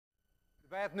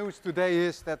bad news today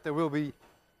is that there will be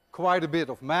quite a bit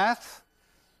of math,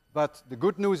 but the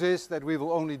good news is that we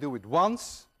will only do it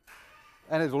once,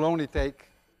 and it will only take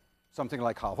something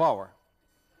like half hour.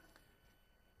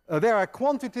 There are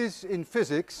quantities in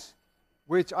physics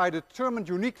which are determined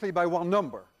uniquely by one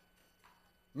number.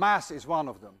 Mass is one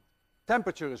of them.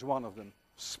 Temperature is one of them.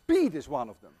 Speed is one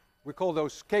of them. We call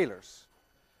those scalars.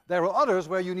 There are others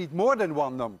where you need more than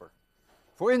one number.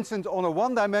 For instance, on a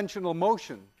one-dimensional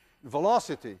motion,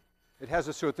 velocity, it has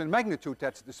a certain magnitude,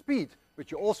 that's the speed,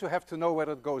 but you also have to know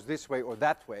whether it goes this way or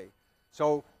that way.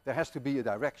 So there has to be a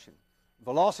direction.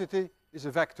 Velocity is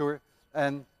a vector,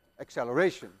 and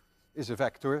acceleration is a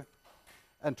vector.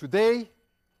 And today,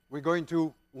 we're going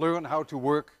to learn how to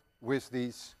work with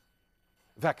these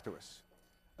vectors.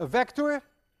 A vector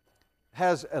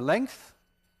has a length,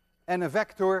 and a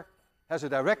vector has a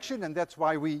direction, and that's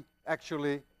why we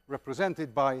actually represent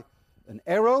it by an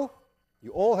arrow. You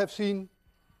all have seen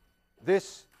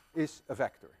this is a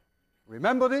vector.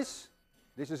 Remember this?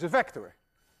 This is a vector.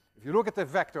 If you look at the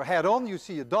vector head on, you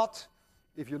see a dot.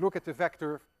 If you look at the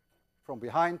vector from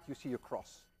behind, you see a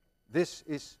cross. This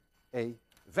is a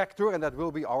vector, and that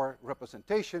will be our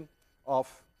representation of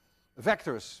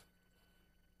vectors.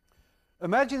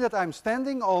 Imagine that I'm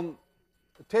standing on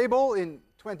a table in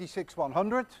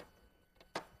 26,100.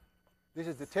 This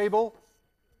is the table.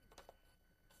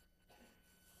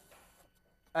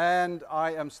 And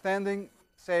I am standing,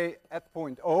 say, at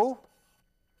point O.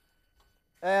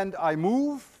 And I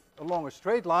move along a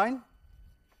straight line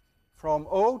from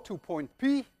O to point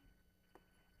P.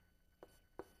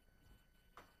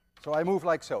 So I move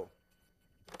like so.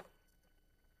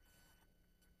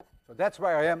 So that's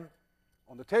where I am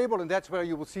on the table, and that's where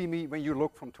you will see me when you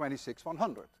look from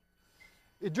 26,100.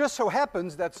 It just so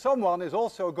happens that someone is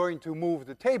also going to move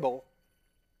the table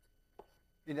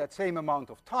in that same amount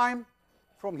of time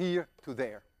from here to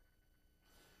there.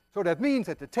 So that means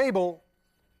that the table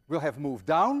will have moved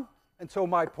down, and so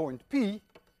my point P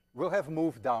will have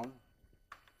moved down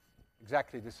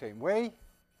exactly the same way.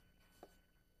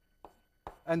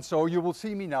 And so you will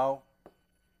see me now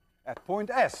at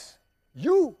point S.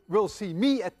 You will see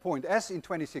me at point S in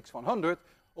 26,100,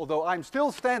 although I'm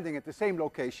still standing at the same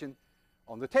location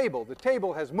on the table. The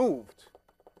table has moved.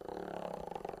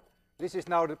 This is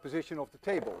now the position of the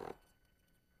table.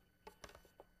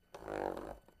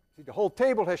 See, the whole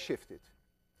table has shifted.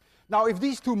 Now, if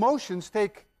these two motions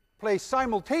take place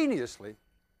simultaneously,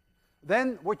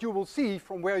 then what you will see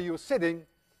from where you're sitting,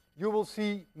 you will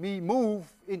see me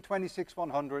move in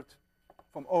 26,100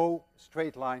 from O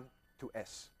straight line to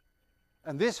S.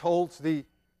 And this holds the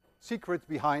secret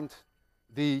behind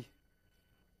the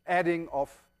adding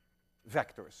of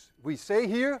vectors. We say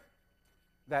here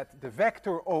that the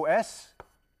vector OS,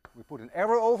 we put an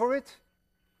arrow over it,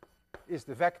 is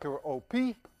the vector OP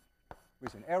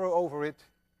with an arrow over it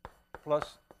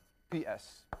plus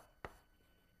PS.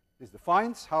 This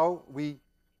defines how we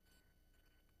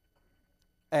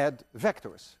add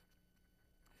vectors.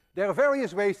 There are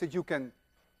various ways that you can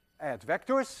add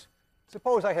vectors.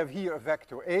 Suppose I have here a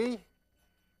vector A,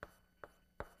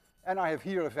 and I have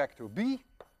here a vector B.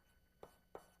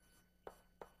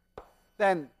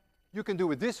 Then you can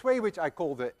do it this way, which I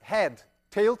call the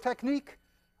head-tail technique.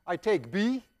 I take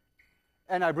B,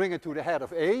 and I bring it to the head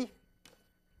of A.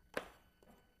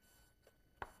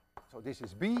 So this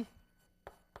is B.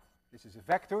 This is a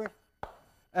vector.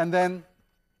 And then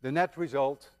the net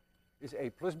result is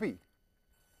A plus B.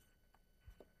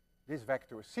 This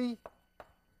vector C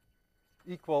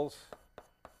equals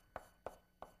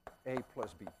A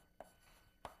plus B.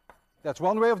 That's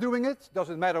one way of doing it.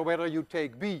 Doesn't matter whether you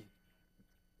take B,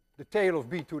 the tail of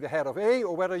B to the head of A,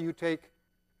 or whether you take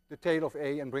the tail of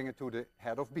A and bring it to the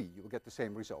head of B. You will get the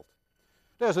same result.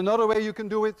 There's another way you can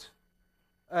do it,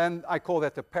 and I call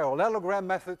that the parallelogram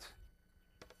method.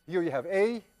 Here you have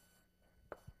A.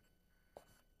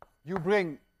 You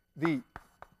bring the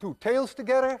two tails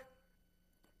together.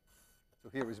 So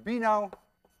here is B now.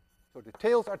 So the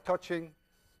tails are touching,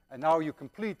 and now you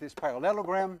complete this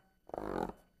parallelogram.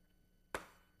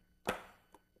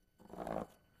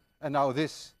 And now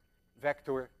this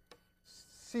vector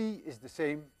C is the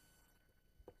same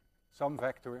sum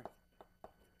vector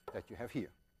that you have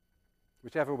here,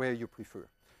 whichever way you prefer.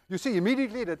 You see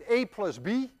immediately that A plus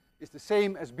B is the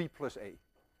same as B plus A.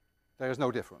 There is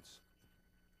no difference.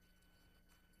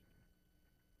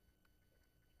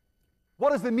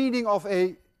 What is the meaning of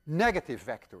a negative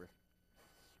vector?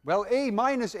 Well, A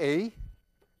minus A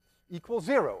equals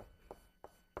 0.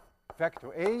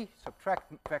 Vector A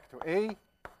subtract vector A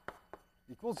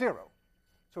equals 0.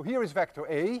 So here is vector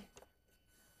A.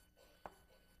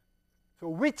 So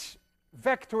which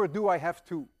vector do I have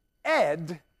to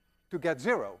add to get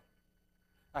 0?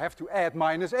 I have to add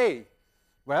minus a.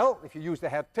 Well, if you use the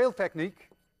head-tail technique,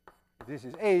 this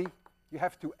is a, you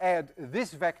have to add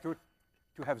this vector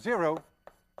to have 0.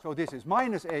 So this is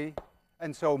minus a,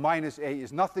 and so minus a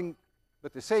is nothing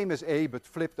but the same as a, but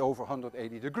flipped over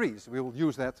 180 degrees. We will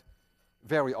use that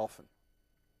very often.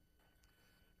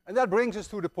 And that brings us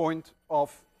to the point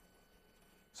of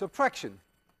subtraction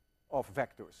of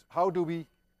vectors. How do we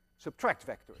subtract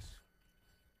vectors?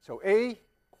 So a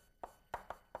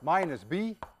minus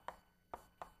b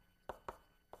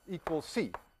equals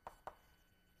c.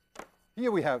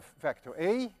 Here we have vector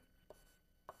a,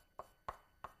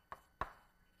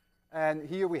 and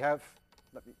here we have,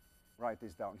 let me write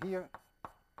this down here,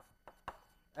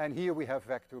 and here we have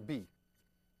vector b.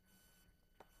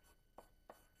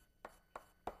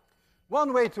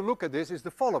 One way to look at this is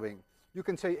the following. You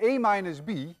can say a minus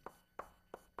b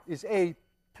is a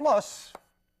plus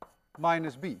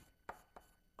minus b.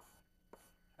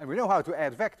 And we know how to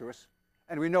add vectors,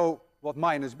 and we know what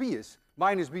minus b is.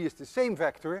 Minus b is the same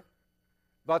vector,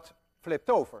 but flipped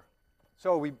over.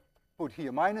 So we put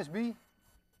here minus b,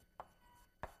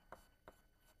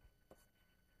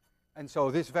 and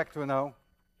so this vector now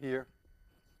here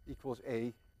equals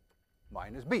a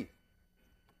minus b.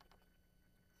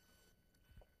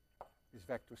 This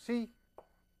vector c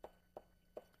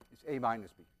is a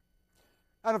minus b.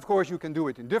 And of course you can do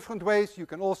it in different ways. You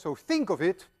can also think of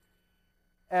it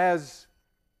as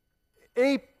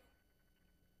a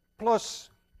plus,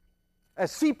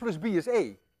 as c plus b is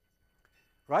a.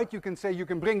 Right? You can say, you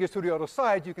can bring this to the other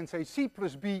side. You can say c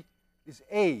plus b is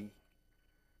a.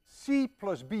 C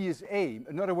plus b is a.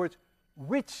 In other words,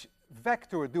 which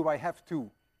vector do I have to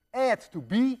add to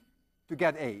b to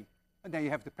get a? And then you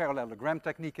have the parallelogram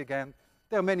technique again.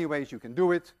 There are many ways you can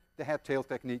do it. The head-tail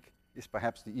technique is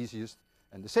perhaps the easiest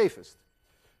and the safest.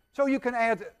 So you can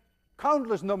add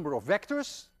countless number of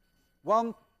vectors,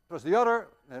 one plus the other,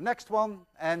 the next one,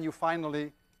 and you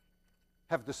finally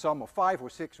have the sum of 5 or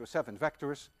 6 or 7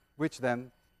 vectors, which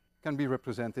then can be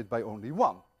represented by only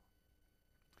one.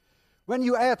 When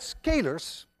you add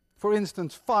scalars, for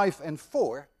instance 5 and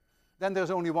 4, then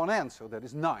there's only one answer, that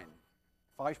is 9.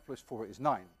 5 plus 4 is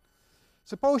 9.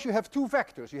 Suppose you have two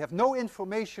vectors. You have no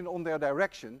information on their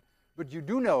direction, but you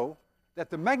do know that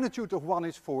the magnitude of one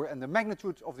is 4 and the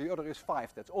magnitude of the other is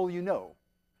 5. That's all you know.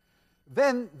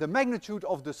 Then the magnitude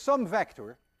of the sum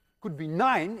vector could be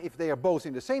 9 if they are both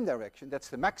in the same direction. That's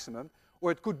the maximum.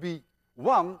 Or it could be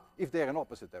 1 if they're in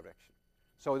opposite direction.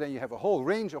 So then you have a whole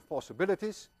range of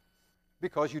possibilities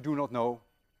because you do not know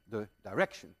the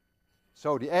direction.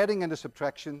 So the adding and the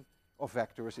subtraction of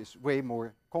vectors is way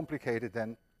more complicated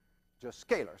than just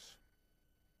scalars.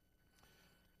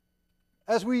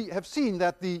 As we have seen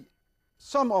that the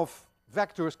sum of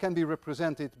vectors can be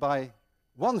represented by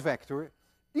one vector,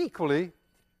 equally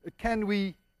can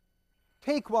we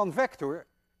take one vector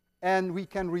and we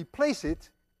can replace it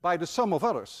by the sum of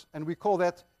others, and we call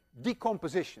that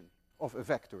decomposition of a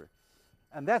vector.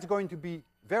 And that's going to be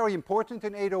very important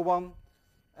in 801,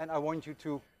 and I want you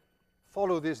to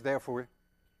follow this therefore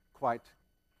quite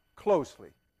closely.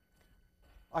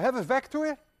 I have a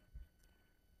vector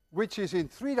which is in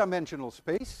three-dimensional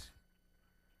space.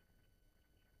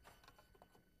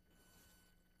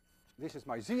 This is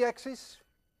my z-axis.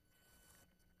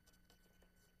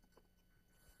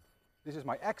 This is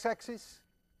my x-axis,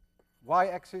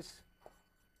 y-axis,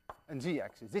 and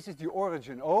z-axis. This is the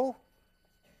origin O,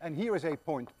 and here is a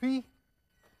point P,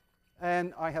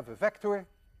 and I have a vector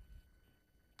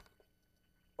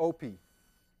OP.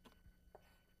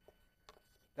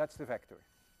 That's the vector.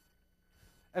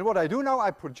 And what I do now,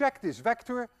 I project this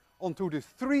vector onto the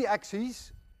three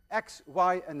axes, x,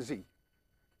 y, and z.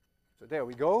 So there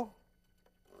we go.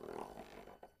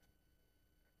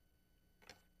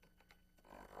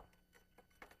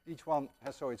 Each one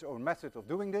has so its own method of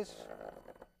doing this.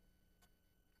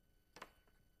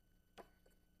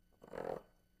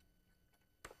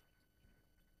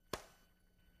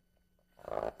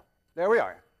 There we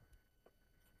are.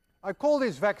 I call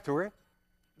this vector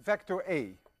vector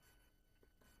A.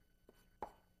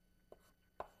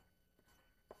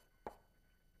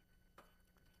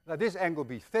 Let this angle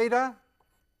be theta,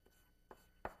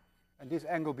 and this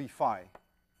angle be phi.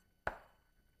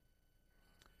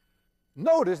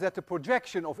 Notice that the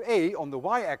projection of A on the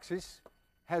y-axis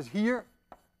has here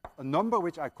a number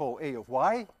which I call A of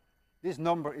y. This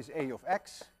number is A of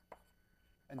x,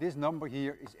 and this number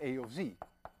here is A of z.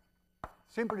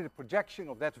 Simply the projection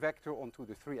of that vector onto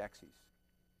the three axes.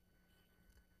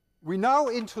 We now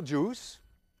introduce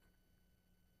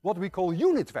what we call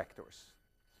unit vectors.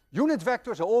 Unit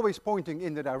vectors are always pointing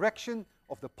in the direction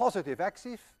of the positive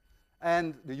axis,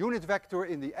 and the unit vector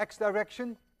in the x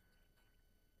direction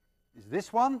is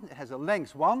this one. It has a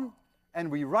length 1, and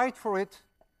we write for it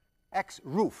x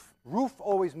roof. Roof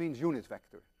always means unit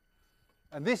vector.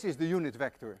 And this is the unit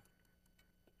vector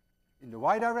in the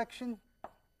y direction,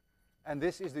 and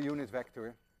this is the unit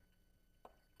vector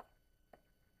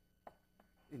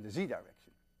in the z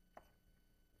direction.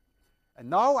 And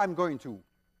now I'm going to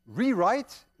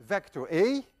rewrite vector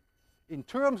A in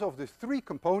terms of the three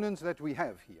components that we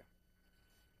have here.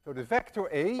 So the vector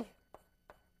A,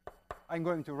 I'm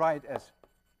going to write as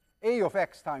A of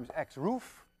x times x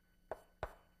roof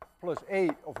plus A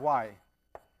of y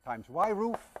times y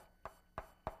roof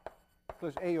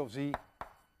plus A of z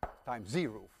times z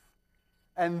roof.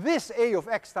 And this A of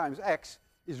x times x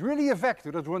is really a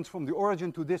vector that runs from the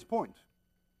origin to this point.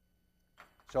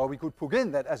 So we could put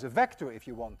in that as a vector if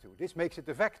you want to. This makes it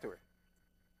a vector.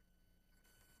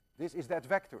 This is that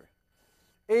vector.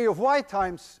 A of y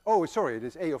times, oh, sorry, it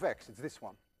is A of x, it's this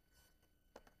one.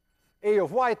 A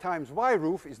of y times y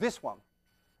roof is this one.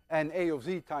 And A of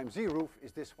z times z roof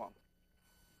is this one.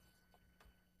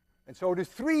 And so the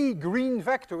three green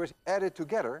vectors added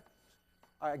together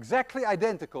are exactly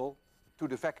identical to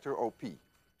the vector OP.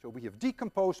 So we have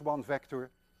decomposed one vector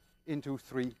into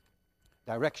three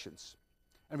directions.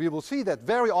 And we will see that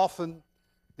very often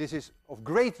this is of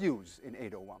great use in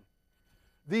 801.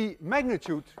 The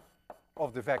magnitude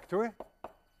of the vector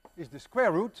is the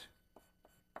square root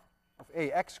of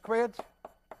ax squared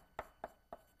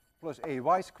plus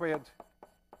ay squared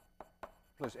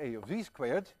plus a of z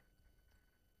squared.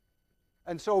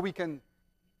 And so we can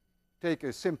take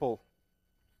a simple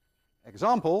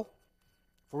example.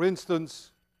 For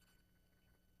instance,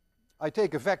 I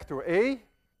take a vector A.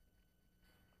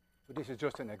 So this is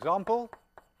just an example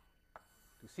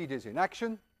to see this in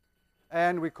action.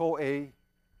 And we call A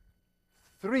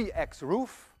 3x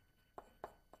roof.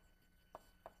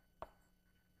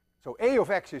 So A of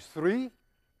x is 3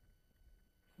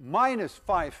 minus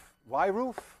 5y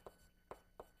roof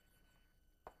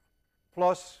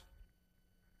plus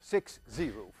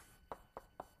 6z roof.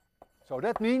 So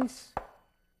that means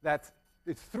that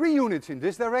it's 3 units in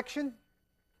this direction.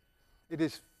 It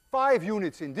is 5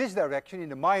 units in this direction, in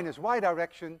the minus y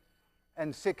direction,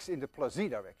 and 6 in the plus z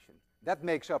direction. That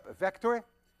makes up a vector,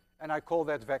 and I call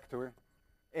that vector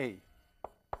A.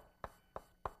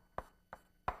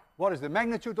 What is the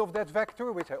magnitude of that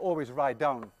vector, which I always write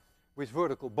down with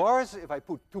vertical bars? If I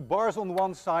put 2 bars on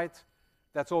one side,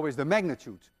 that's always the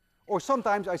magnitude. Or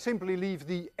sometimes I simply leave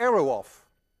the arrow off.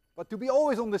 But to be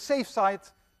always on the safe side,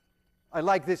 I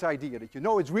like this idea, that you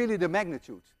know it's really the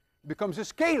magnitude. It becomes a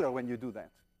scalar when you do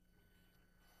that.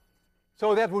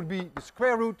 So that would be the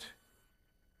square root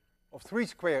of 3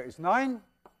 squared is 9,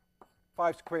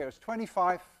 5 squared is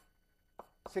 25,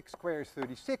 6 squared is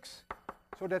 36,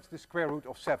 so that's the square root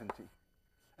of 70.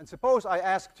 And suppose I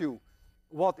asked you,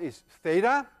 what is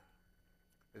theta?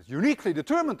 It's uniquely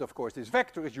determined, of course. This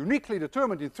vector is uniquely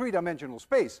determined in 3-dimensional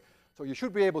space. So you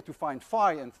should be able to find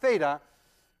phi and theta.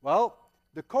 Well,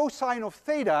 the cosine of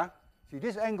theta, see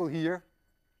this angle here,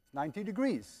 90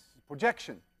 degrees,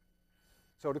 projection.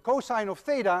 So the cosine of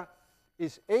theta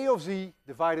is A of z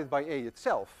divided by A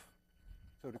itself.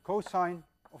 So the cosine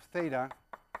of theta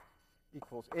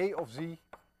equals A of z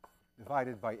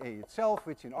divided by A itself,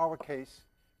 which in our case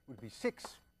would be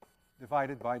 6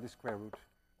 divided by the square root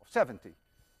of 70.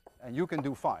 And you can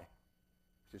do phi.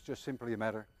 It's just simply a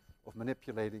matter of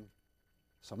manipulating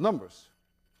some numbers.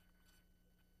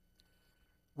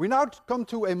 We now come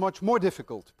to a much more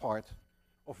difficult part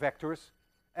of vectors,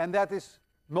 and that is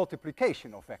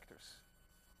multiplication of vectors.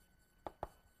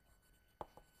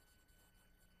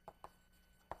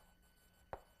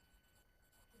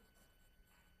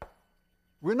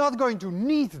 We're not going to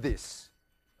need this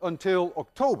until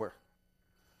October,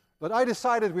 but I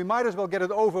decided we might as well get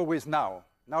it over with now.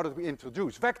 Now that we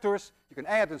introduce vectors, you can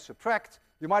add and subtract.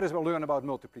 You might as well learn about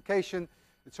multiplication.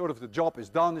 It's sort of the job is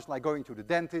done. It's like going to the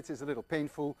dentist. It's a little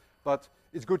painful, but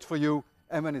it's good for you.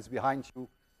 And when it's behind you,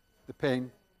 the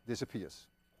pain disappears.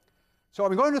 So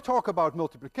I'm going to talk about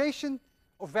multiplication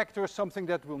of vectors, something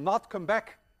that will not come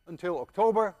back until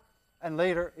October and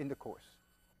later in the course.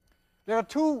 There are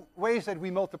 2 ways that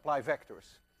we multiply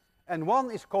vectors. And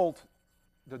one is called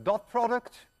the dot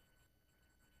product,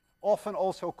 often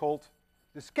also called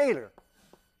the scalar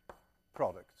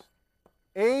product.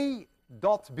 A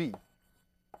dot B,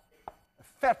 a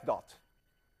fat dot.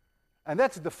 And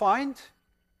that's defined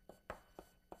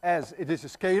as it is a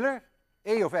scalar,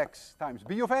 A of x times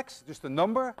B of x, just a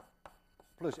number,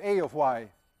 plus A of y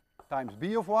times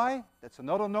B of y, that's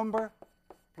another number,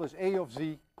 plus A of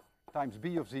z times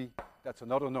b of z, that's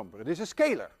another number. It is a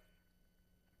scalar.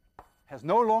 Has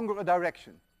no longer a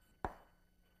direction.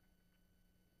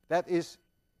 That is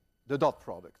the dot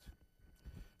product.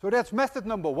 So that's method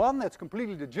number one. That's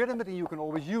completely legitimate, and you can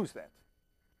always use that.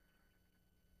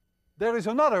 There is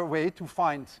another way to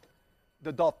find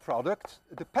the dot product,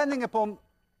 depending upon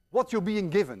what you're being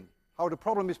given, how the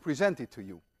problem is presented to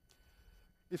you.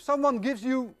 If someone gives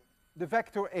you the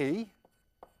vector A,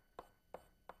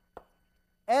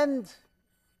 and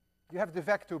you have the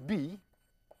vector B,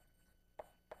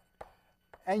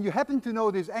 and you happen to know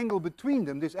this angle between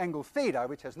them, this angle theta,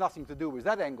 which has nothing to do with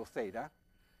that angle theta,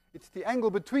 it's the angle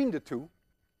between the two,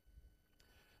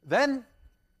 then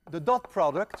the dot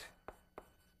product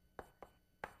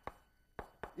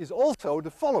is also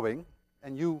the following,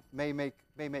 and you may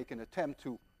make an attempt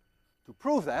to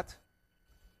prove that.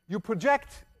 You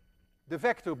project the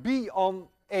vector B on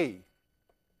A.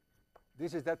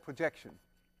 This is that projection.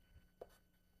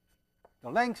 The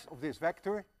length of this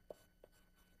vector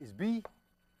is B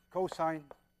cosine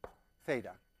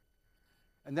theta.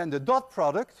 And then the dot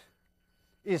product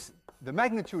is the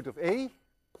magnitude of A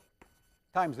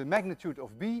times the magnitude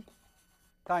of B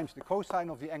times the cosine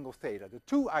of the angle theta. The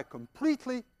two are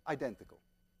completely identical.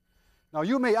 Now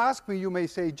you may ask me, you may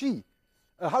say, gee,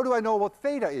 how do I know what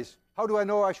theta is? How do I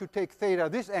know I should take theta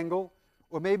this angle,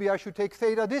 or maybe I should take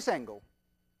theta this angle?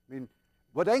 I mean,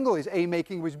 what angle is A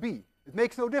making with B? It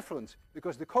makes no difference,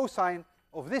 because the cosine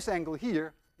of this angle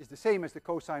here is the same as the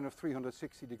cosine of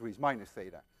 360 degrees minus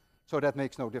theta. So that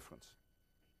makes no difference.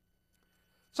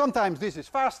 Sometimes this is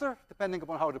faster, depending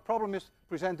upon how the problem is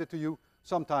presented to you.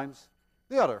 Sometimes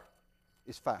the other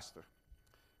is faster.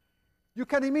 You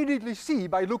can immediately see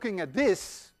by looking at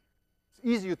this, it's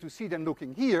easier to see than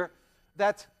looking here,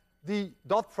 that the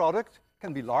dot product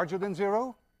can be larger than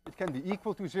 0, it can be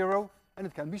equal to 0, and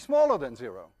it can be smaller than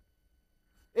 0.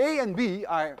 A and B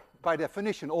are, by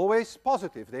definition, always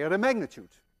positive. They are the magnitude.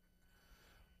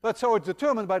 But so it's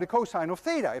determined by the cosine of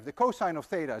theta. If the cosine of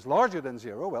theta is larger than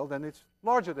 0, well, then it's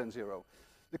larger than 0.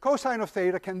 The cosine of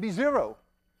theta can be 0.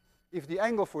 If the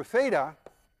angle for theta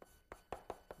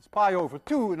is pi over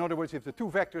 2, in other words, if the two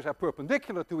vectors are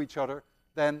perpendicular to each other,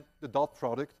 then the dot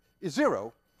product is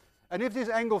 0. And if this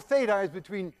angle theta is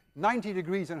between 90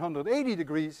 degrees and 180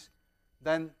 degrees,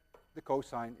 then the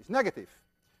cosine is negative.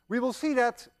 We will see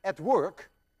that at work,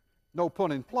 no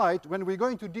pun implied, when we're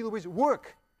going to deal with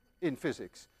work in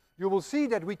physics. You will see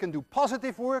that we can do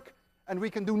positive work and we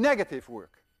can do negative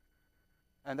work.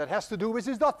 And that has to do with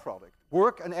this dot product.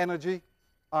 Work and energy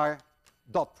are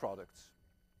dot products.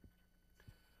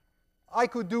 I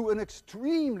could do an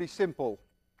extremely simple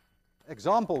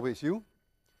example with you.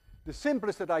 The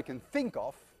simplest that I can think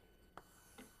of,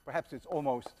 perhaps it's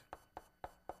almost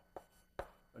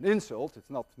an insult, it's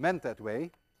not meant that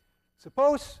way.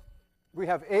 Suppose we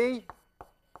have A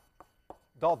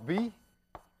dot B,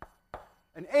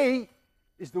 and A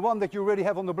is the one that you already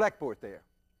have on the blackboard there.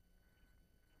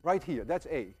 Right here, that's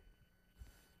A.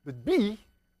 But B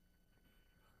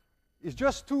is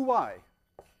just 2y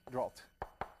dot.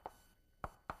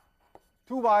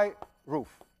 2y roof.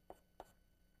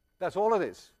 That's all it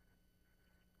is.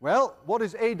 Well, what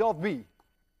is A dot B?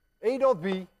 A dot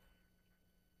B,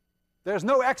 there's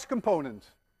no x component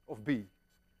of B.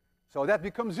 So that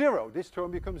becomes 0. This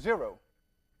term becomes 0.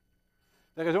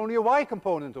 There is only a y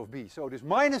component of B. So this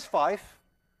minus 5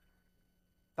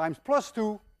 times plus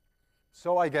 2,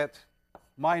 so I get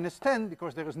minus 10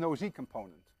 because there is no z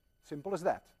component. Simple as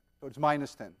that. So it's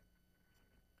minus 10.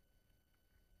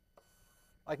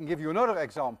 I can give you another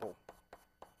example.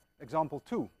 Example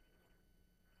 2.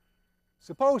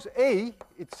 Suppose A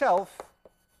itself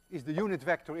is the unit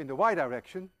vector in the y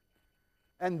direction,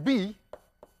 and B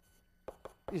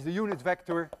is the unit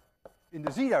vector in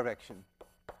the z direction.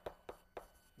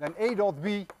 Then A dot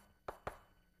B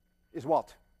is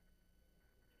what?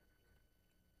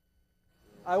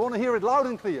 I want to hear it loud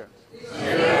and clear.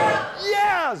 0.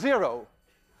 Yeah, 0.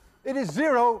 It is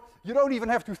 0. You don't even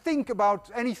have to think about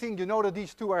anything. You know that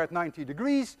these two are at 90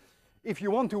 degrees. If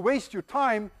you want to waste your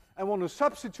time and want to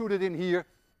substitute it in here,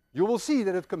 you will see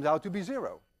that it comes out to be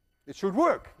 0. It should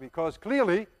work, because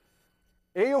clearly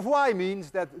A of y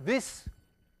means that this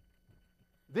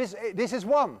is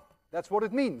 1. That's what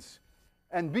it means.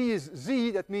 And B is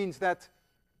z, that means that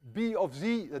B of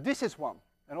z, this is 1.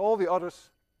 And all the others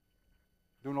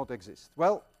do not exist.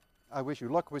 Well, I wish you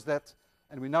luck with that.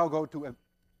 And we now go to a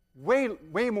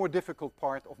way more difficult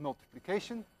part of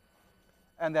multiplication.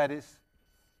 And that is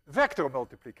vector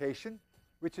multiplication,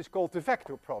 which is called the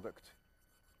vector product.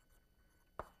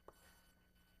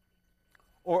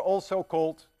 Or also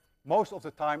called, most of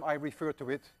the time I refer to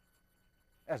it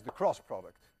as the cross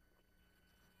product.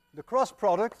 the cross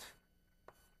product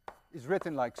is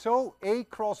written like so: A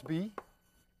cross B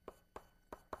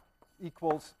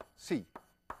equals C.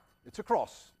 It's a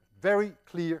cross, very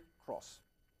clear cross.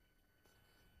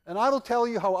 And I will tell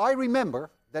you how I remember,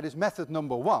 that is method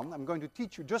number 1. I'm going to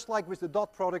teach you, just like with the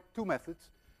dot product, 2 methods.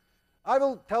 I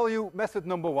will tell you method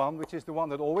number 1, which is the one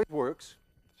that always works.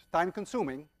 It's time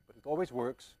consuming, but it always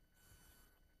works.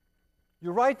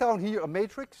 You write down here a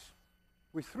matrix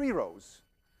with 3 rows.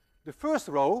 The first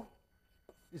row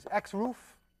is X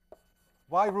roof,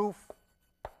 Y roof,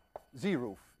 Z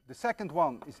roof. The second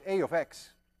one is A of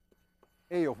X,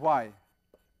 A of Y,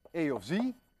 A of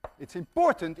Z. It's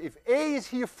important, if A is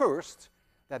here first,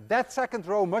 that second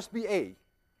row must be A.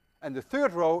 And the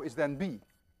third row is then B.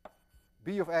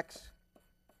 B of X,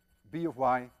 B of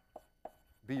Y,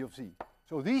 B of Z.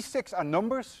 So these 6 are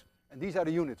numbers, and these are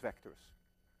the unit vectors.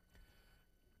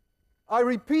 I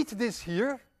repeat this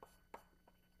here,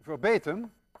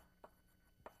 verbatim.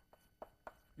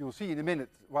 You'll see in a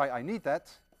minute why I need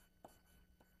that.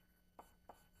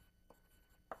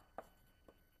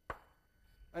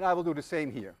 And I will do the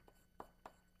same here.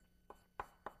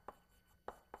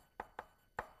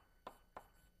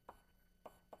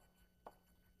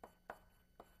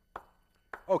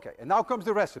 Okay, and now comes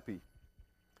the recipe.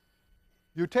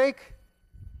 You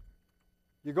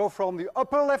go from the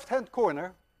upper left-hand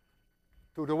corner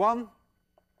to the one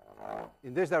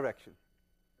in this direction.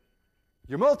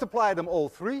 You multiply them all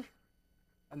 3,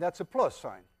 and that's a plus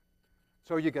sign.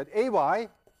 So you get AY,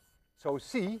 so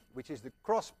C, which is the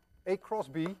A cross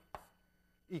B,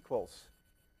 equals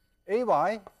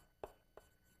AY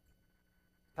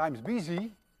times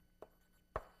BZ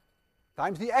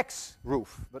times the X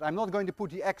roof. But I'm not going to put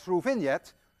the X roof in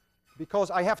yet, because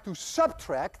I have to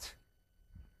subtract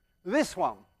this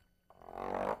one,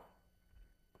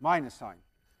 minus sign,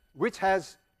 which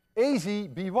has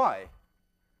AZBY.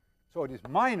 So it is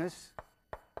minus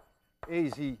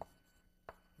AZBY,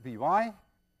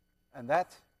 and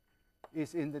that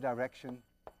is in the direction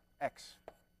X.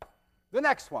 The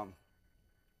next one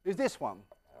is this one,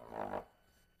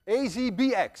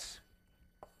 AZBX.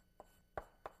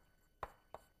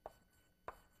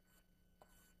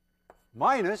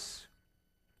 Minus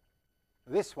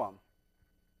this one,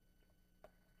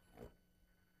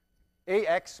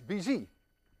 AXBZ,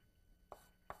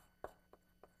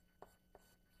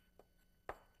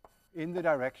 in the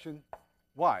direction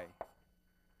Y.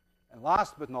 And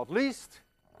last but not least,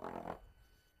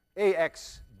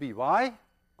 AXBY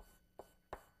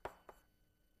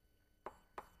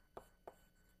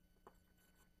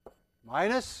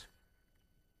minus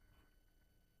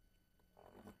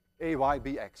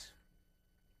AYBX.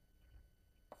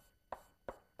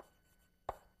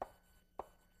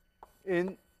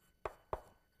 In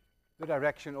the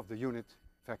direction of the unit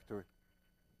vector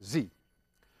Z.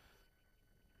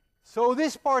 So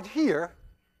this part here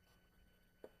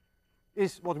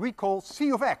is what we call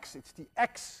C of X. It's the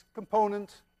X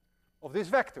component of this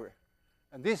vector.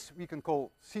 And this we can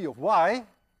call C of Y,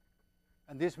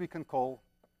 and this we can call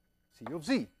C of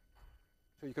Z.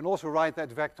 So you can also write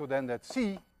that vector then that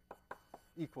C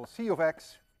equals C of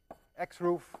X, X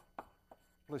roof,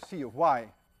 plus C of Y,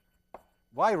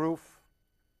 Y roof,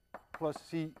 plus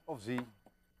C of Z,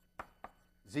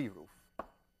 Z roof. It's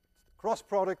the cross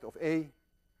product of A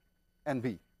and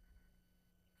B.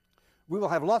 We will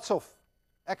have lots of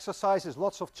exercises,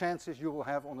 lots of chances you will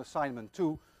have on assignment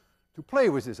 2 to play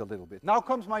with this a little bit. Now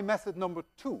comes my method number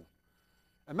 2.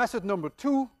 And method number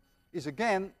 2 is,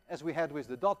 again, as we had with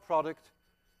the dot product,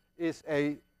 is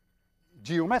a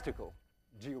geometrical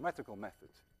method.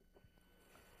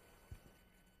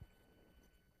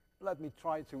 Let me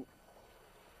try to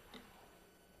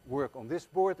work on this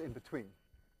board in between.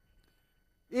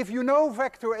 If you know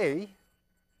vector A,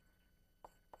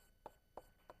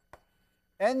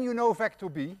 and you know vector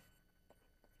B,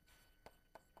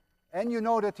 and you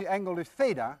know that the angle is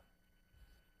theta,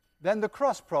 then the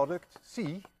cross product,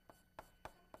 C,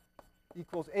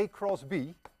 equals A cross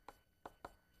B,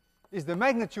 is the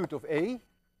magnitude of A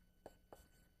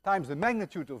times the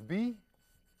magnitude of B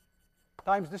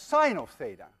times the sine of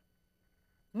theta.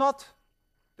 Not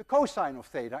the cosine of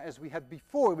theta, as we had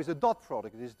before with the dot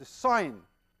product. It is the sine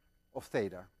of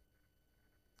theta.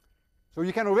 So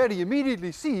you can already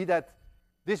immediately see that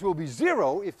this will be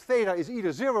 0 if theta is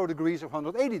either 0 degrees or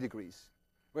 180 degrees,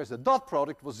 whereas the dot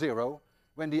product was 0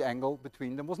 when the angle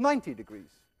between them was 90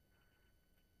 degrees.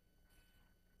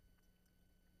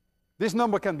 This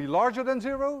number can be larger than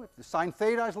 0. If the sine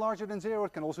theta is larger than 0,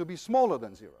 it can also be smaller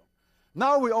than 0.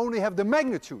 Now we only have the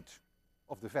magnitude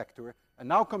of the vector, and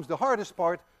now comes the hardest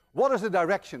part. What is the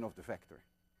direction of the vector?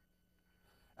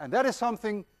 And that is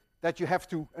something that you have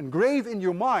to engrave in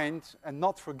your mind and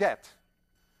not forget.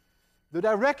 The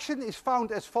direction is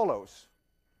found as follows.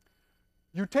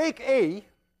 You take A,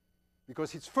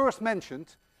 because it's first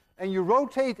mentioned, and you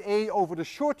rotate A over the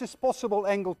shortest possible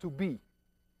angle to B.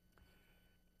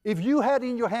 If you had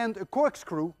in your hand a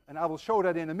corkscrew, and I will show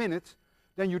that in a minute,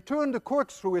 then you turn the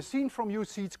corkscrew as seen from your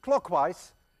seats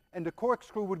clockwise, and the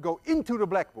corkscrew would go into the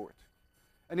blackboard.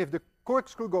 And if the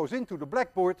corkscrew goes into the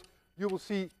blackboard, you will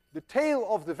see the tail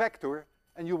of the vector,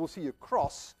 and you will see a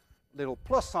cross, little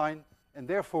plus sign, and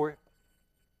therefore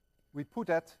we put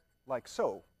that like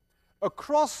so. A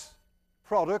cross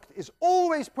product is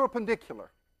always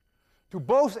perpendicular to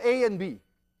both A and B,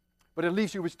 but it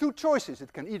leaves you with two choices.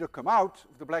 It can either come out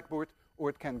of the blackboard or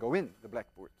it can go in the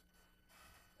blackboard.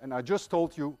 And I just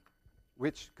told you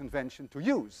which convention to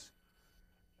use.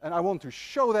 And I want to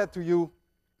show that to you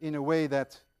in a way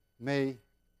that may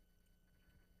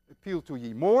appeal to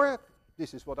ye more.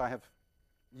 This is what I have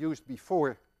used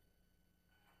before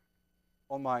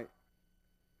on my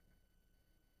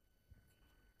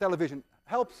television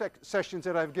help sessions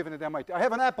that I've given at MIT. I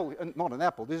have an apple, not an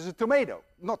apple, this is a tomato.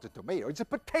 Not a tomato, it's a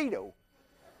potato.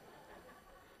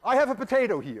 I have a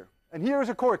potato here, and here is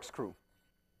a corkscrew.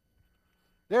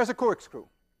 There's a corkscrew.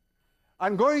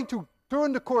 I'm going to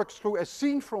turn the corkscrew as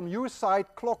seen from your side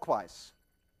clockwise.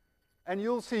 And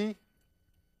you'll see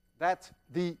that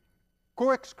the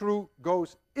corkscrew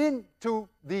goes into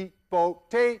the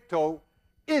potato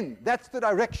in. That's the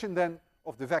direction then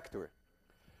of the vector.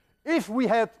 If we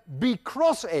had B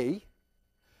cross A,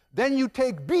 then you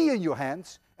take B in your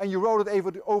hands and you rotate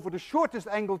it over the shortest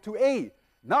angle to A.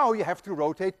 Now you have to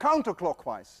rotate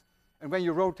counterclockwise. And when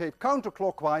you rotate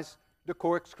counterclockwise, the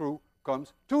corkscrew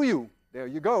comes to you. There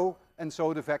you go. And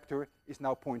so the vector is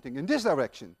now pointing in this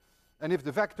direction. And if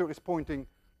the vector is pointing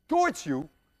towards you,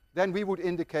 then we would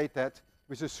indicate that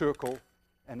with a circle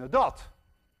and a dot.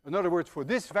 In other words, for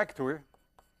this vector,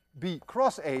 B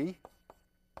cross A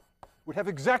would have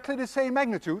exactly the same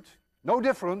magnitude, no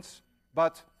difference,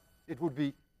 but it would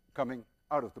be coming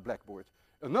out of the blackboard.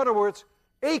 In other words,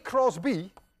 A cross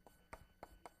B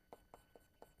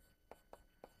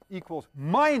equals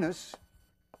minus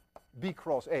B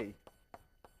cross A.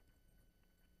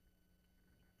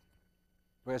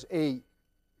 Whereas A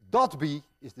dot B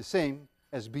is the same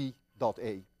as B dot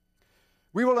A.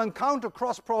 We will encounter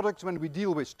cross products when we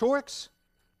deal with torques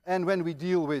and when we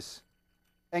deal with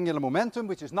angular momentum,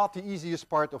 which is not the easiest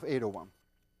part of 801.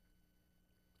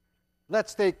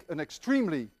 Let's take an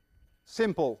extremely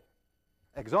simple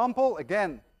example.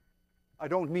 Again, I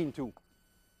don't mean to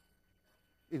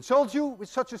insult you with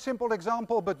such a simple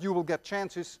example, but you will get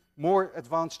chances, more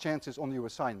advanced chances on your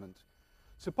assignment.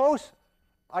 Suppose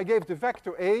I gave the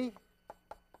vector A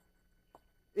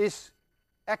is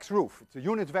x roof. It's a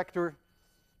unit vector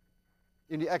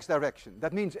in the x direction.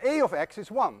 That means A of x is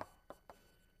 1.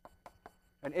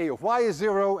 And A of y is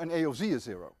 0, and A of z is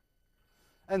 0.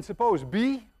 And suppose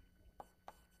B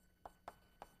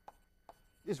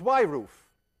is y roof.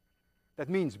 That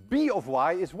means B of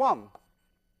y is 1.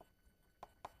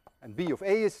 And B of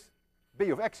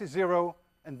x is 0,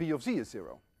 and B of z is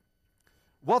 0.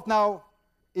 What now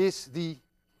is the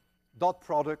dot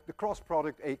product, the cross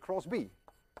product A cross B?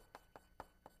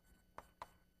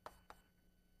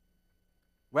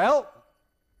 Well,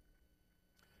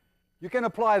 you can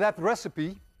apply that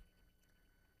recipe,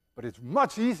 but it's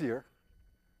much easier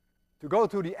to go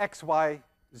to the x, y,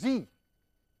 z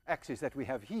axis that we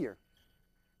have here.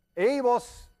 A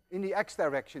was in the x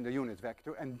direction, the unit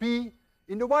vector, and B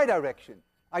in the y direction.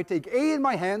 I take A in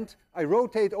my hand, I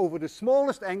rotate over the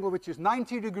smallest angle, which is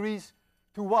 90 degrees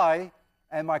to y,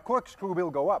 and my corkscrew will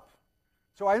go up.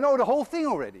 So I know the whole thing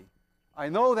already. I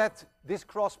know that this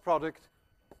cross product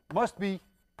must be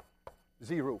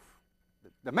z roof.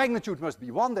 The magnitude must be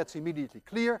 1, that's immediately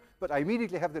clear, but I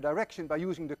immediately have the direction by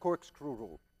using the corkscrew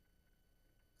rule.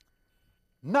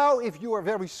 Now, if you are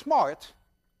very smart,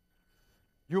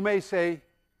 you may say,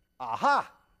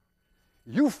 aha,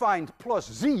 you find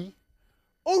plus z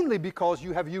only because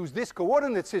you have used this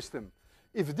coordinate system.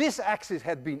 If this axis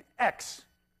had been x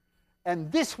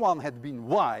and this one had been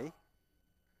y,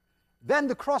 then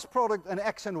the cross product on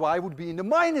x and y would be in the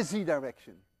minus z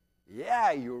direction.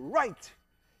 Yeah, you're right.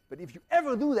 But if you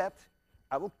ever do that,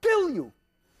 I will kill you.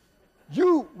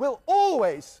 You will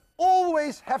always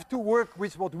have to work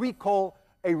with what we call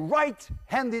a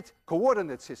right-handed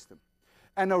coordinate system.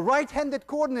 And a right-handed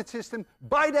coordinate system,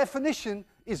 by definition,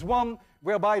 is one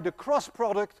whereby the cross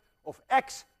product of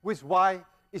x with y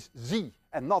is z,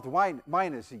 and not y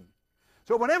minus z.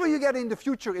 So whenever you get in the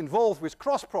future involved with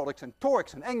cross products and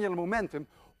torques and angular momentum,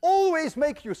 always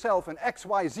make yourself an x,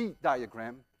 y, z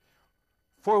diagram.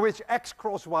 for which x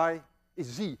cross y is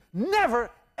z. Never,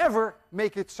 ever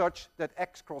make it such that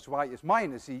x cross y is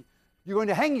minus z. You're going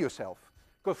to hang yourself.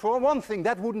 Because for one thing,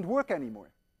 that wouldn't work anymore.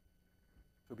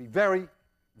 So be very,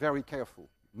 very careful.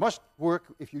 Must work,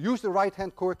 if you use the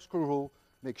right-hand corkscrew rule,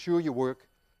 make sure you work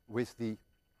with the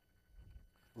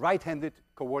right-handed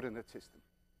coordinate system.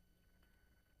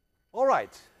 All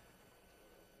right.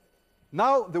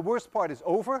 Now the worst part is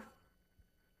over.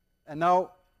 And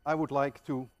now I would like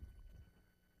to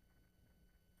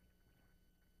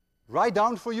write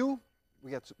down for you.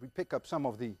 We pick up some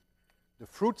of the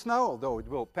fruits now, although it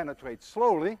will penetrate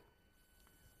slowly.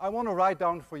 I want to write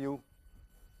down for you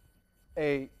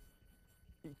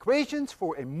equations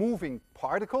for a moving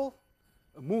particle,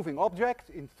 a moving object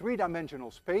in three-dimensional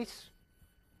space.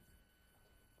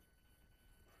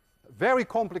 A very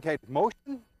complicated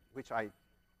motion, which I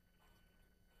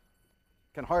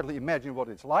can hardly imagine what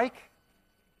it's like.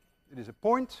 It is a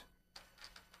point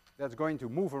that's going to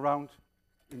move around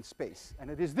in space.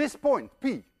 And it is this point,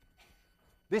 P.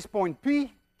 This point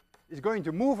P is going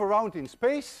to move around in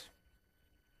space.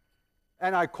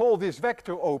 And I call this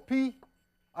vector OP.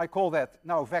 I call that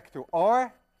now vector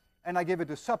R. And I give it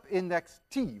a sub-index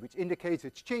T, which indicates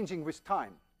it's changing with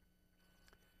time.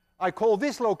 I call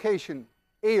this location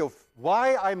A of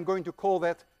Y. I'm going to call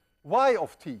that Y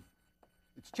of T.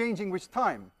 It's changing with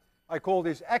time. I call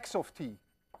this X of T.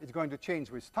 It's going to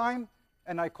change with time.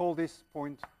 And I call this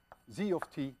point Z of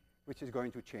T, which is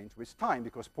going to change with time,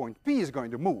 because point P is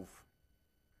going to move.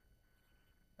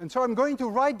 And so I'm going to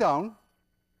write down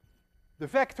the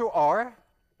vector R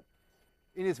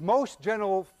in its most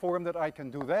general form that I can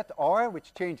do that. R,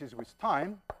 which changes with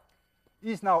time,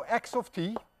 is now X of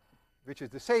T, which is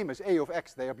the same as A of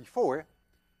X there before,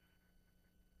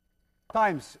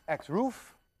 times X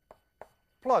roof,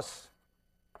 plus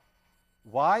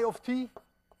Y of T,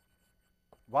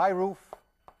 Y roof,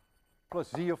 plus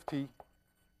Z of T,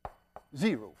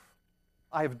 Z roof.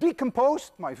 I have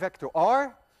decomposed my vector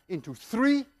R into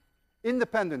three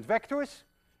independent vectors.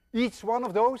 Each one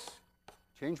of those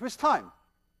change with time.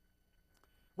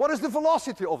 What is the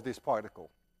velocity of this particle?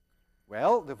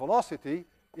 Well, the velocity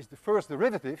is the first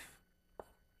derivative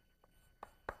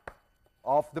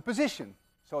of the position.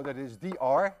 So that is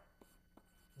dr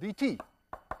dt.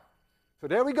 So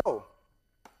there we go.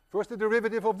 First the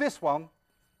derivative of this one,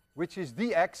 which is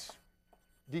dx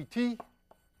dt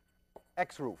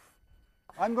x roof.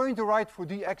 I'm going to write for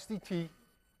dx dt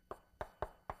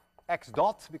x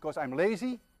dot, because I'm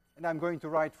lazy, and I'm going to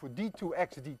write for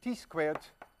d2x dt squared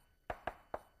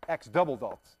x double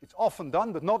dot. It's often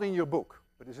done, but not in your book.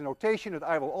 But it's a notation that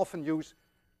I will often use,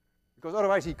 because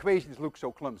otherwise the equations look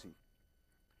so clumsy.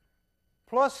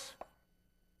 Plus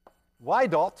y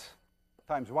dot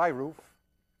times y roof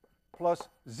plus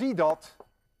z dot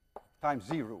times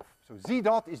z roof. So z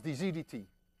dot is dz dt.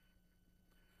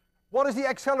 What is the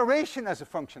acceleration as a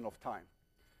function of time?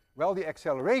 Well, the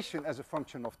acceleration as a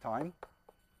function of time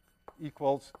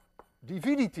equals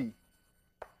dv dt.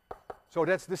 So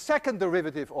that's the second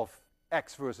derivative of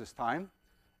x versus time.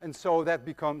 And so that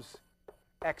becomes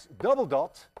x double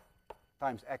dot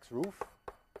times x roof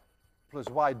plus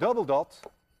y double dot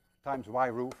times y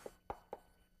roof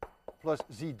plus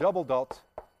z double dot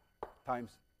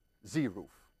times z roof.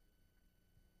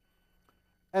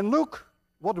 And look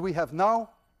what we have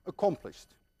now accomplished.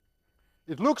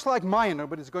 It looks like minor,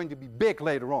 but it's going to be big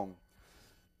later on.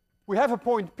 We have a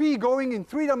point P going in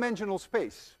three-dimensional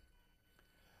space.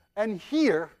 And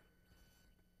here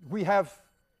we have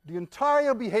the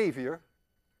entire behavior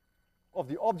of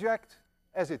the object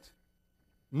as it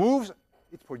moves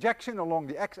its projection along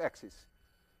the x-axis.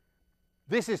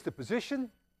 This is the position,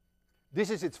 this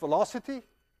is its velocity,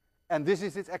 and this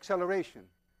is its acceleration.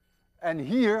 And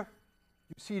here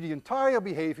you see the entire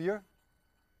behavior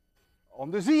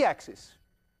on the z-axis.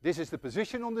 This is the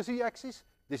position on the z-axis,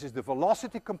 this is the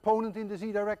velocity component in the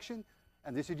z direction,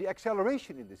 and this is the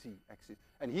acceleration in the z-axis.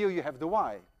 And here you have the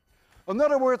y. In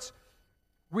other words,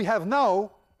 we have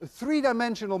now a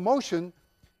three-dimensional motion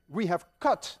we have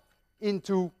cut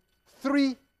into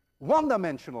three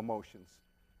one-dimensional motions.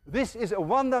 This is a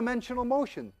one-dimensional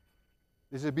motion.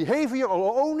 This is a behavior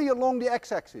only along the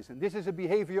x-axis, and this is a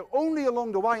behavior only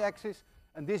along the y-axis,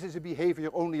 and this is a behavior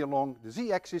only along the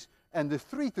z-axis, and the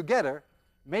three together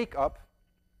make up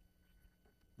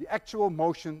the actual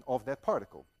motion of that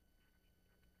particle.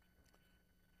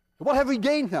 So what have we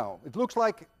gained now? This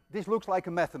looks like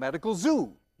a mathematical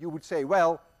zoo. You would say,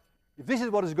 well, if this is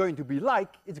what it's going to be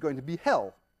like, it's going to be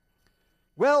hell.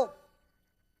 Well,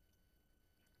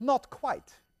 not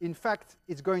quite. In fact,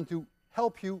 it's going to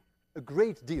help you a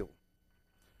great deal.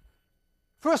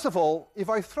 First of all, if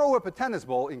I throw up a tennis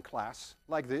ball in class,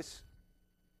 like this,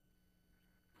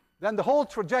 then the whole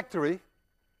trajectory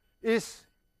is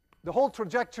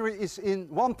in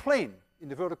one plane, in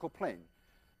the vertical plane.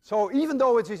 So even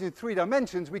though it is in 3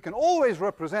 dimensions, we can always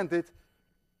represent it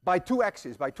by 2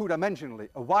 axes, by 2-dimensionally,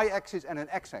 a y-axis and an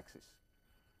x-axis.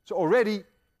 So already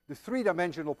the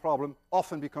 3-dimensional problem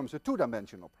often becomes a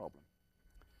 2-dimensional problem.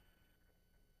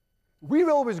 We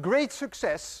will with great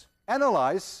success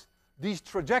analyze these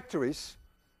trajectories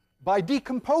by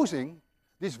decomposing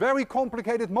this very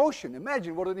complicated motion.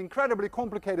 Imagine what an incredibly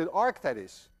complicated arc that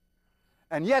is.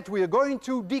 And yet we are going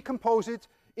to decompose it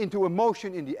into a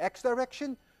motion in the x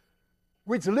direction,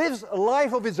 which lives a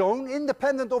life of its own,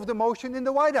 independent of the motion in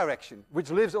the y direction, which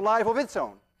lives a life of its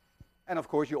own. And of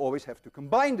course, you always have to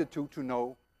combine the two to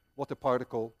know what the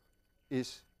particle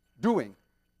is doing.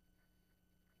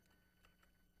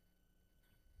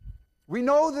 We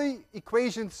know the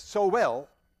equations so well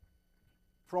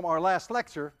from our last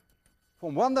lecture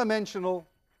from one-dimensional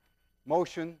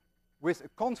motion with a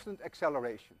constant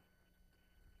acceleration.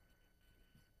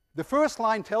 The first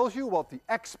line tells you what the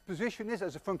x position is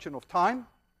as a function of time.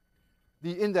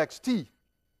 The index t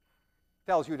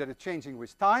tells you that it's changing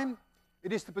with time.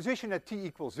 It is the position at t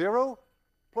equals 0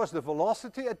 plus the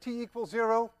velocity at t equals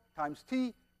 0 times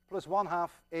t plus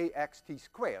 1/2 ax t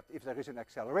squared if there is an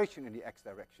acceleration in the x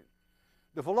direction.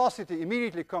 The velocity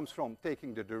immediately comes from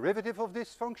taking the derivative of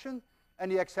this function,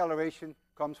 and the acceleration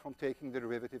comes from taking the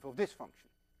derivative of this function.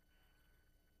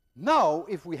 Now,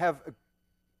 if we have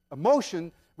a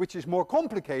motion which is more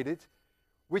complicated,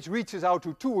 which reaches out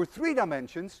to 2 or 3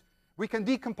 dimensions, we can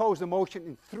decompose the motion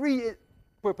in 3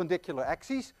 perpendicular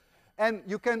axes, and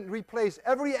you can replace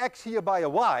every x here by a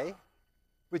y,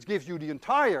 which gives you the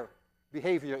entire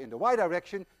behavior in the y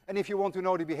direction, and if you want to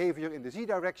know the behavior in the z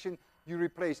direction, you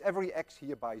replace every x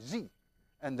here by z,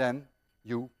 and then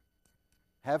you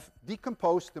have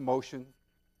decomposed the motion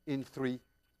in 3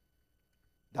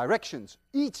 directions.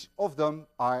 Each of them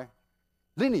are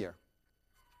linear.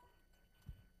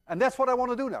 And that's what I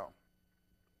want to do now.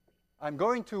 I'm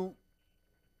going to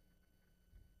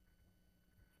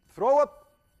throw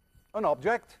up an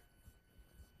object,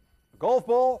 a golf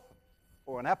ball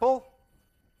or an apple,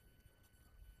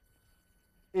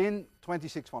 in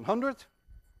 26-100.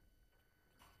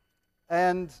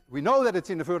 And we know that it's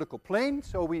in the vertical plane,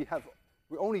 so we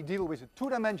only deal with a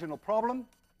 2-dimensional problem.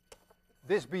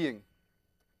 This being,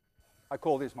 I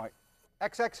call this my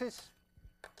x-axis,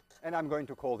 and I'm going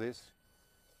to call this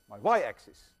my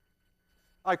y-axis.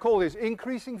 I call this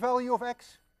increasing value of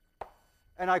x,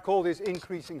 and I call this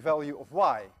increasing value of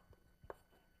y.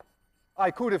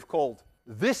 I could have called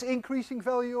this increasing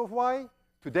value of y.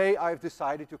 Today I've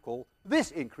decided to call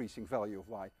this increasing value of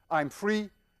y. I'm free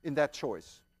in that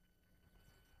choice.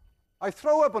 I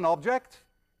throw up an object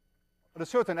at a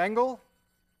certain angle,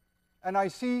 and I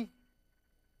see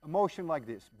a motion like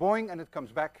this, boing, and it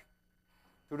comes back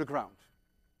to the ground.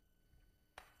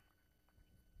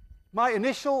 My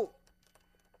initial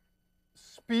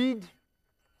speed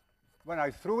when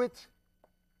I threw it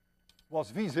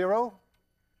was v0,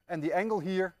 and the angle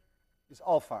here is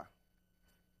alpha.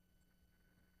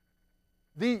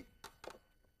 The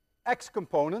x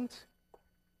component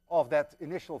of that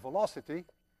initial velocity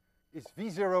is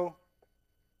v0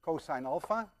 cosine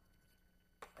alpha,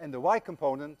 and the y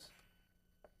component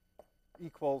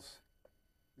equals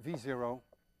v0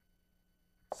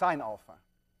 sine alpha.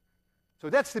 So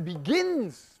that's the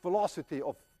begin velocity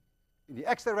in the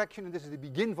x direction, and this is the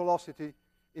begin velocity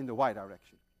in the y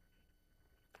direction.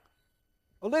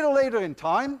 A little later in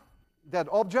time, that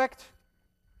object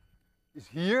is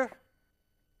here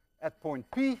at point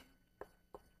P,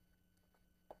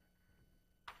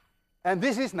 and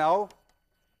this is now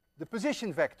the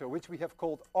position vector, which we have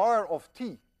called r of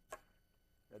t.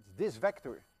 That's this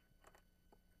vector.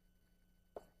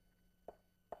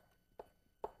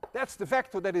 That's the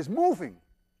vector that is moving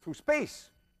through space.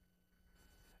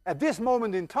 At this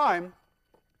moment in time,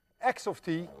 x of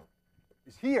t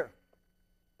is here.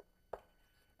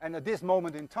 And at this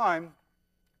moment in time,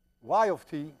 y of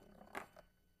t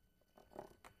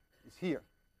is here.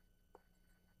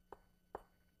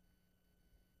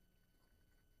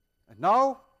 And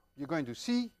now you're going to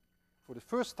see, for the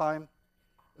first time,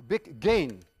 a big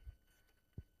gain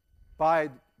by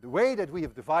the way that we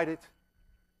have divided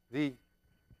the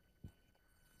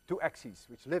 2 axes,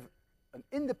 which live an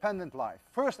independent life.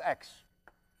 First, x.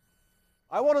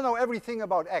 I want to know everything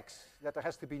about x that there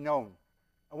has to be known.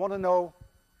 I want to know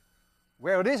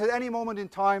where it is at any moment in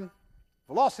time,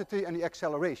 velocity and the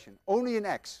acceleration, only in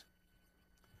x.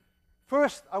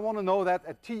 First, I want to know that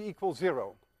at t equals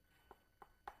 0.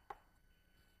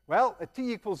 Well, at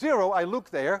t equals 0, I look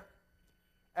there.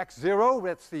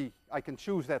 x0, I can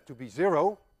choose that to be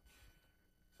 0.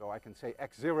 So I can say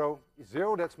x0 is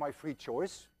 0, that's my free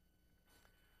choice.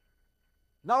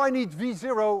 Now I need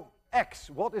v0x.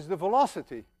 What is the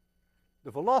velocity?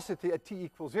 The velocity at t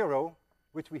equals 0,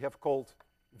 which we have called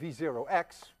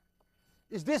v0x,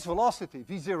 is this velocity,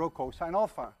 v0 cosine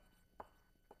alpha,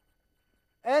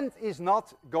 and is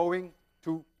not going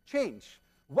to change.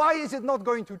 Why is it not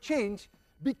going to change?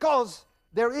 Because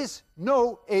there is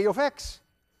no a of x.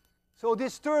 So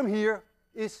this term here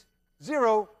is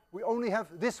 0. We only have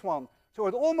this one. So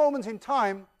at all moments in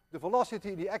time, the velocity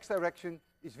in the x direction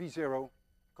is v0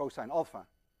 cosine alpha.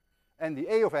 And the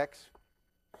a of x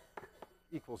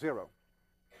equals 0.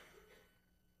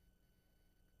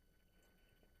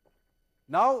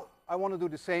 Now I want to do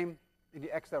the same in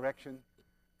the x direction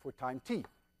for time t.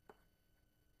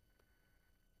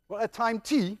 Well, at time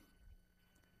t,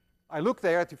 I look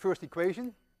there at the first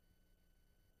equation.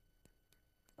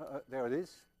 There it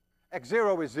is.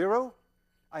 x0 is 0.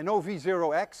 I know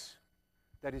v0x,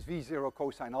 that is v0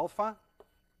 cosine alpha.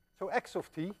 So x of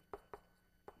t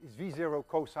is v0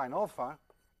 cosine alpha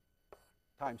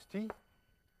times t.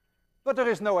 But there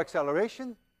is no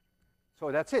acceleration, so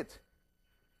that's it.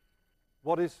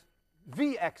 What is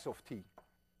vx of t?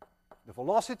 The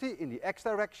velocity in the x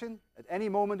direction at any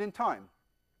moment in time.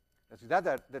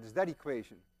 That is that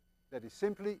equation. That is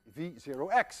simply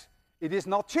v0x. It is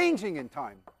not changing in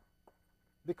time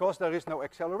because there is no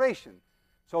acceleration.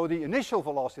 So the initial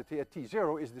velocity at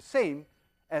t0 is the same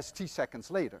as t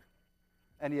seconds later.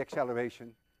 And the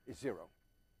acceleration is 0.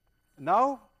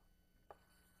 Now,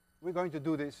 we're going to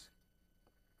do this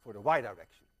for the y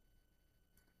direction.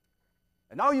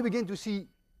 And now you begin to see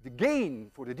the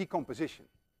gain for the decomposition.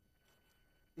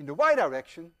 In the y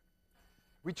direction,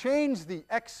 we change the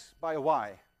x by a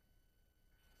y.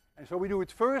 And so we do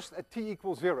it first at t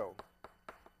equals 0.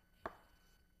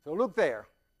 So look there.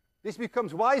 This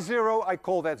becomes y0, I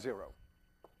call that 0.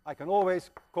 I can always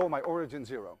call my origin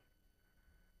 0.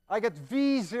 I get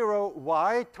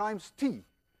v0y times t.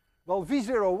 Well,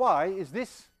 v0y is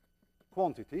this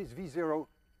quantity, it's v0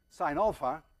 sine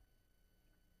alpha,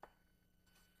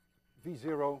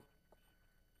 v0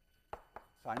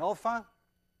 sine alpha.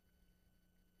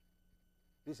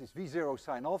 This is v0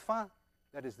 sine alpha,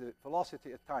 that is the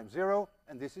velocity at time 0,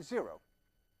 and this is 0.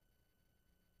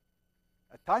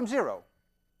 At time 0,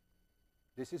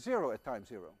 this is 0 at time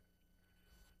 0.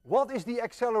 What is the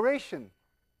acceleration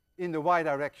in the y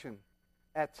direction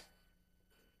at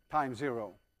time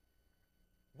 0?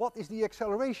 What is the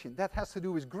acceleration? That has to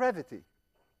do with gravity.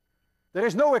 There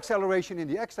is no acceleration in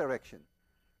the x direction,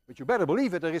 but you better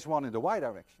believe it, there is one in the y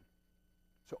direction.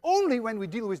 So only when we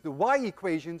deal with the y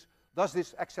equations does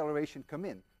this acceleration come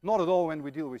in, not at all when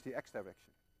we deal with the x direction.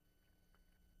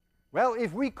 Well,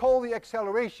 if we call the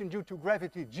acceleration due to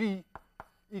gravity g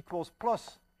equals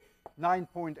plus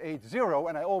 9.80,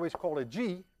 and I always call it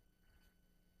g,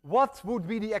 what would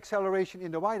be the acceleration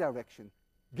in the y direction,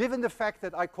 given the fact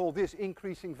that I call this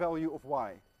increasing value of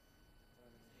y?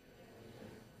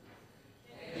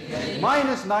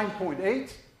 Minus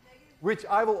 9.8, which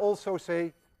I will also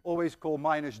say always call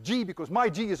minus g, because my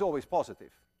g is always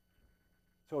positive.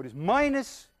 So it is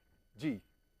minus g.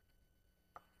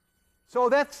 So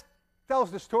that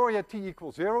tells the story at t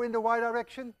equals 0 in the y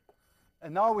direction.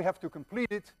 And now we have to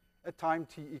complete it at time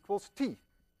t equals t.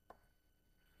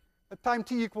 At time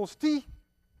t equals t,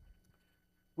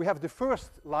 we have the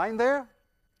first line there.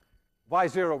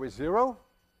 y0 is 0.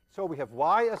 So we have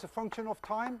y as a function of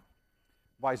time.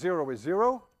 y0 is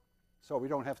 0. So we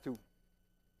don't have to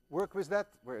work with that.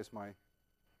 Where is my?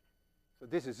 So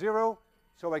this is 0.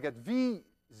 So I get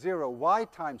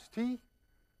v0y times t.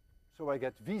 So I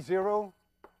get v0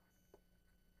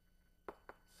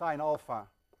 sine alpha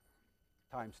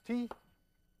times t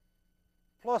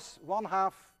plus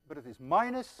 1/2, but it is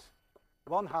minus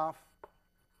 1/2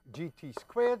 gt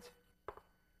squared.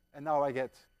 And now I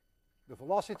get the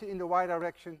velocity in the y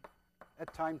direction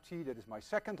at time t. That is my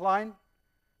second line.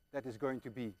 That is going to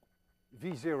be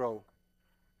v0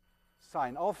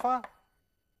 sine alpha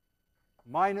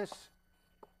minus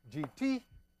gt,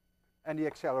 and the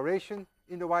acceleration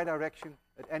in the y direction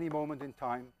at any moment in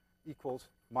time equals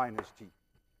minus g.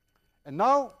 And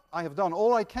now I have done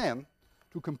all I can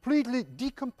to completely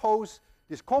decompose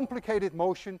this complicated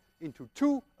motion into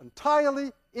two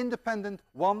entirely independent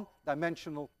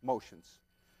one-dimensional motions.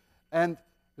 And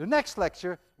the next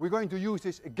lecture, we're going to use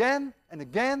this again and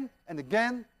again and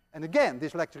again and again.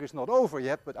 This lecture is not over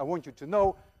yet, but I want you to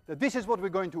know that this is what we're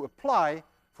going to apply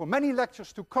for many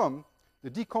lectures to come, the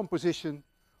decomposition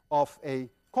of a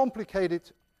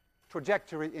complicated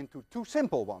trajectory into two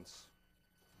simple ones.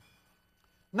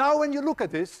 Now when you look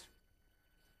at this,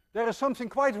 there is something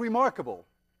quite remarkable.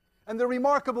 And the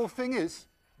remarkable thing is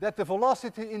that the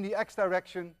velocity in the x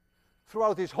direction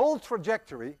throughout this whole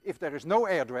trajectory, if there is no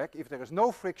air drag, if there is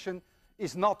no friction,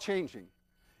 is not changing.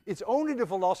 It's only the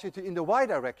velocity in the y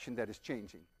direction that is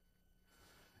changing.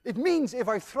 It means if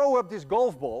I throw up this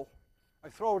golf ball, I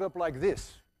throw it up like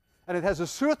this, and it has a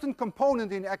certain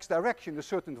component in x direction, a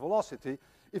certain velocity.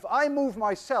 If I move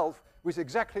myself with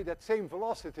exactly that same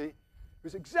velocity,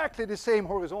 with exactly the same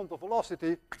horizontal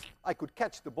velocity, I could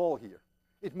catch the ball here.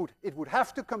 It would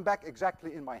have to come back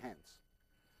exactly in my hands.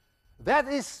 That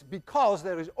is because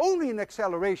there is only an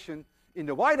acceleration in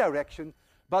the y direction,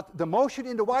 but the motion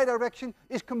in the y direction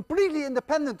is completely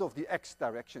independent of the x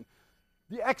direction.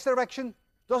 The x direction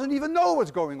doesn't even know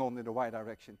what's going on in the y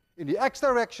direction. In the x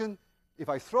direction, if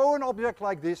I throw an object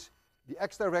like this, the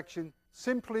x direction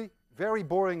simply, very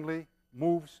boringly,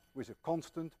 moves with a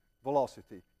constant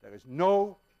velocity. There is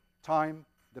no time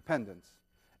dependence.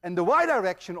 And the y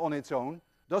direction on its own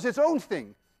does its own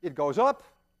thing. It goes up,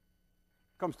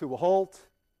 comes to a halt,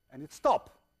 and it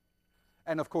stops.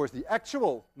 And of course, the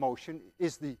actual motion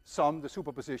is the sum, the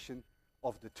superposition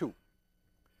of the two.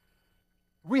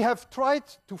 We have tried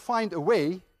to find a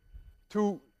way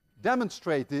to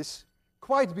demonstrate this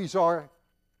quite bizarre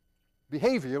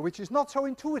behavior, which is not so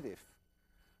intuitive,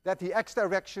 that the x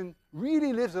direction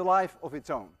really lives a life of its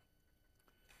own.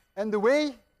 And the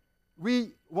way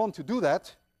we want to do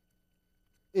that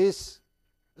is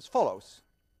as follows.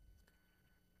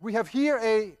 We have here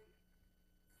a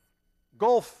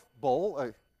golf ball,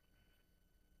 a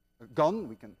gun.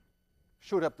 We can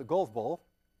shoot up the golf ball.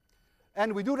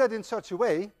 And we do that in such a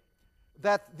way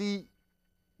that the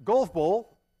golf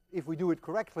ball, if we do it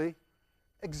correctly,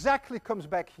 exactly comes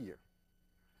back here.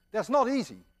 That's not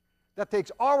easy. That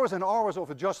takes hours and hours of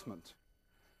adjustment.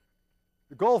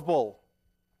 The golf ball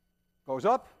goes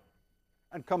up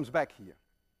and comes back here.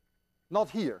 Not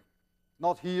here,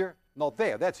 not here, not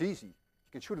there. That's easy.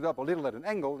 You can shoot it up a little at an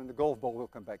angle and the golf ball will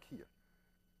come back here.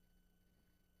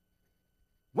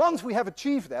 Once we have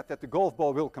achieved that the golf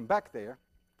ball will come back there,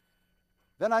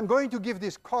 then I'm going to give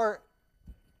this car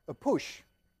a push.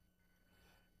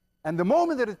 And the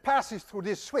moment that it passes through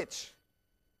this switch,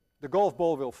 the golf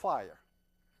ball will fire.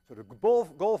 So the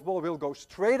golf ball will go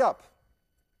straight up,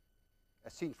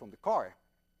 as seen from the car.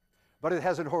 But it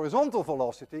has a horizontal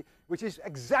velocity, which is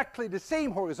exactly the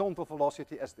same horizontal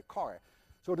velocity as the car.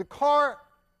 So the car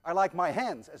are like my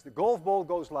hands. As the golf ball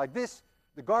goes like this,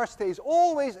 the car stays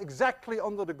always exactly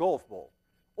under the golf ball.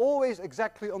 Always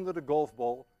exactly under the golf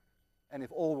ball. And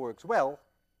if all works well,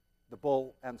 the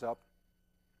ball ends up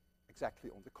exactly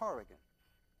on the car again.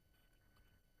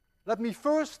 Let me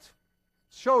first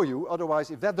show you,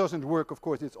 otherwise if that doesn't work, of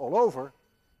course it's all over,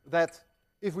 that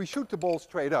if we shoot the ball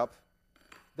straight up,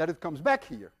 that it comes back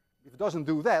here. If it doesn't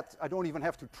do that, I don't even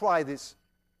have to try this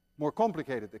more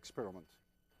complicated experiment.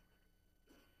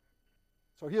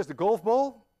 So here's the golf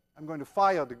ball. I'm going to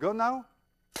fire the gun now.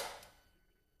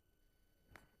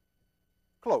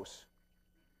 Close.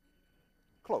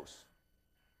 Close.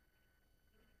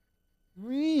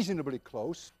 Reasonably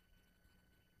close.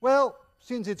 Well,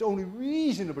 since it's only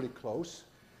reasonably close,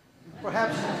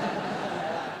 perhaps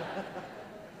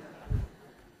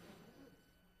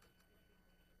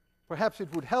perhaps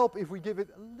it would help if we give it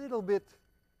a little bit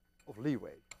of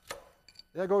leeway.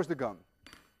 There goes the gun.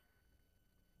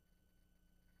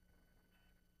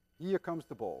 Here comes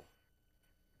the ball.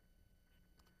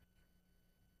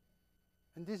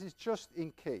 And this is just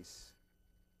in case.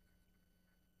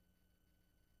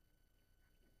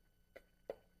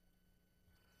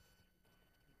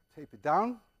 Tape it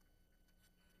down.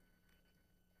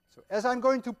 So as I'm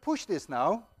going to push this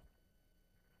now,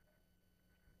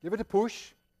 give it a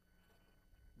push,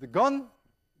 the gun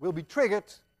will be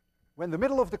triggered when the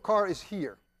middle of the car is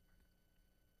here.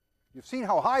 You've seen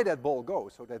how high that ball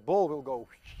goes, so that ball will go.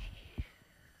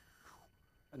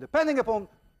 And depending upon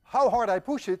how hard I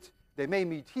push it, they may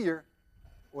meet here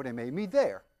or they may meet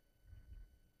there.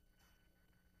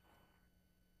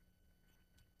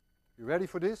 You ready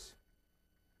for this?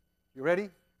 You ready?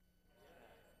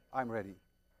 I'm ready.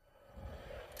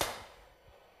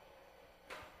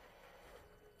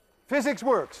 Physics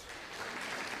works.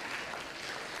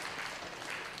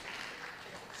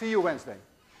 See you Wednesday.